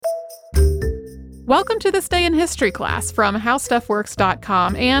Welcome to This Day in History class from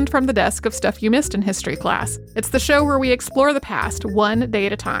HowStuffWorks.com and from the desk of Stuff You Missed in History class. It's the show where we explore the past one day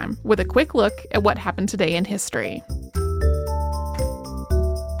at a time with a quick look at what happened today in history.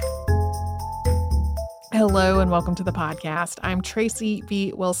 Hello and welcome to the podcast. I'm Tracy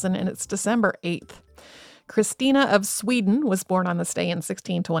V. Wilson and it's December 8th. Christina of Sweden was born on this day in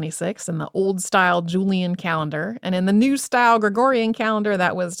 1626 in the old-style Julian calendar, and in the new-style Gregorian calendar,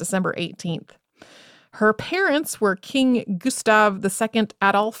 that was December 18th. Her parents were King Gustav II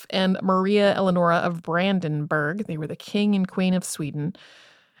Adolf and Maria Eleonora of Brandenburg. They were the king and queen of Sweden.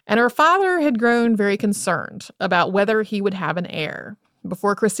 And her father had grown very concerned about whether he would have an heir.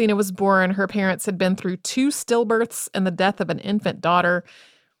 Before Christina was born, her parents had been through 2 stillbirths and the death of an infant daughter.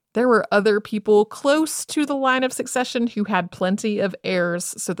 There were other people close to the line of succession who had plenty of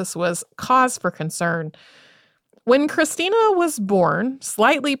heirs, so this was cause for concern. When Christina was born,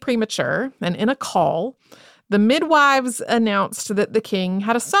 slightly premature, and in a call, the midwives announced that the king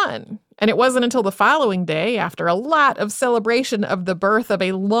had a son. And it wasn't until the following day, after a lot of celebration of the birth of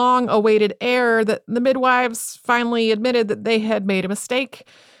a long-awaited heir, that the midwives finally admitted that they had made a mistake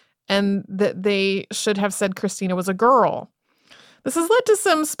and that they should have said Christina was a girl. This has led to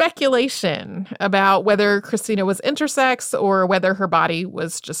some speculation about whether Christina was intersex or whether her body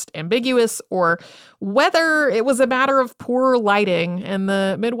was just ambiguous or whether it was a matter of poor lighting and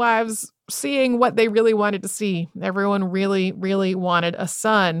the midwives seeing what they really wanted to see. Everyone really, really wanted a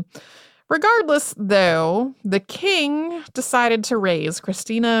son. Regardless, though, the king decided to raise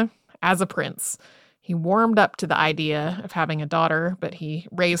Christina as a prince. He warmed up to the idea of having a daughter, but he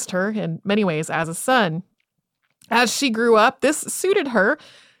raised her in many ways as a son. As she grew up, this suited her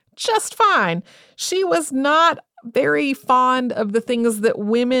just fine. She was not very fond of the things that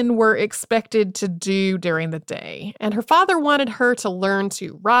women were expected to do during the day. And her father wanted her to learn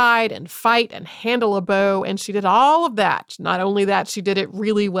to ride and fight and handle a bow, and she did all of that. Not only that, she did it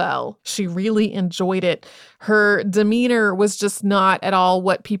really well. She really enjoyed it. Her demeanor was just not at all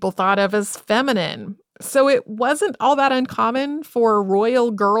what people thought of as feminine. So it wasn't all that uncommon for royal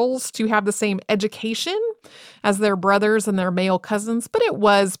girls to have the same education as their brothers and their male cousins, but it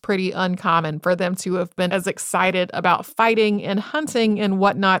was pretty uncommon for them to have been as excited about fighting and hunting and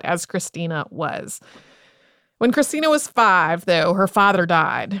whatnot as Christina was. When Christina was 5, though, her father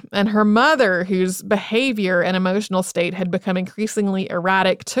died, and her mother, whose behavior and emotional state had become increasingly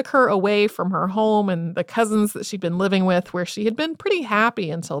erratic, took her away from her home and the cousins that she'd been living with, where she had been pretty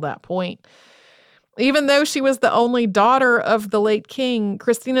happy until that point. Even though she was the only daughter of the late king,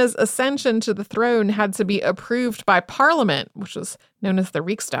 Christina's ascension to the throne had to be approved by Parliament, which was known as the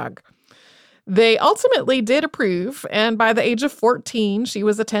Riksdag. They ultimately did approve, and by the age of 14, she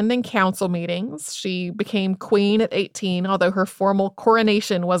was attending council meetings. She became queen at 18, although her formal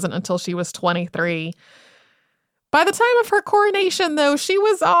coronation wasn't until she was 23. By the time of her coronation, though, she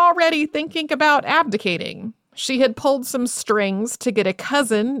was already thinking about abdicating. She had pulled some strings to get a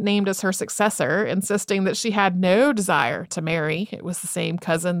cousin named as her successor, insisting that she had no desire to marry. It was the same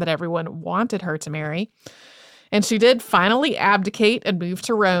cousin that everyone wanted her to marry. And she did finally abdicate and move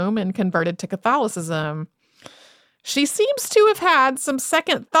to Rome and converted to Catholicism. She seems to have had some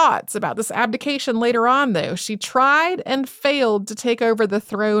second thoughts about this abdication later on, though. She tried and failed to take over the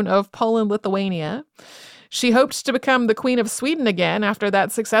throne of Poland-Lithuania. She hoped to become the Queen of Sweden again after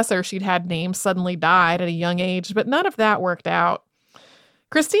that successor she'd had named suddenly died at a young age, but none of that worked out.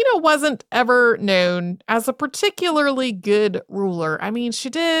 Christina wasn't ever known as a particularly good ruler. I mean, she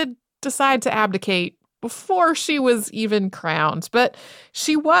did decide to abdicate before she was even crowned, but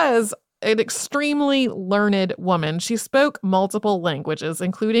she was an extremely learned woman. She spoke multiple languages,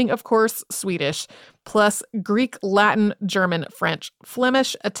 including, of course, Swedish, plus Greek, Latin, German, French,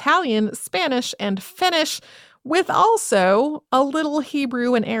 Flemish, Italian, Spanish, and Finnish, with also a little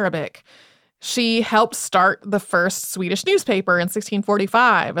Hebrew and Arabic. She helped start the first Swedish newspaper in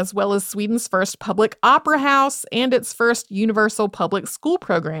 1645, as well as Sweden's first public opera house and its first universal public school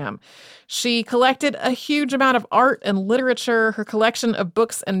program. She collected a huge amount of art and literature. Her collection of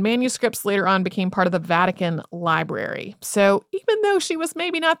books and manuscripts later on became part of the Vatican Library. So even though she was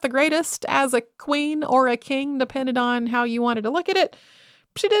maybe not the greatest as a queen or a king, depending on how you wanted to look at it,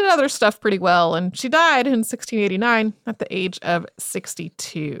 she did other stuff pretty well, and she died in 1689 at the age of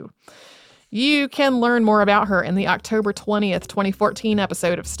 62. You can learn more about her in the October 20th, 2014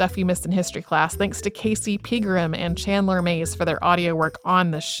 episode of Stuff You Missed in History Class. Thanks to Casey Pegram and Chandler Mays for their audio work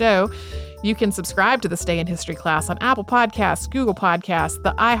on the show. You can subscribe to This Day in History Class on Apple Podcasts, Google Podcasts,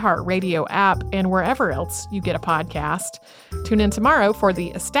 the iHeartRadio app, and wherever else you get a podcast. Tune in tomorrow for the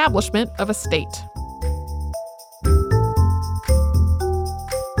establishment of a state.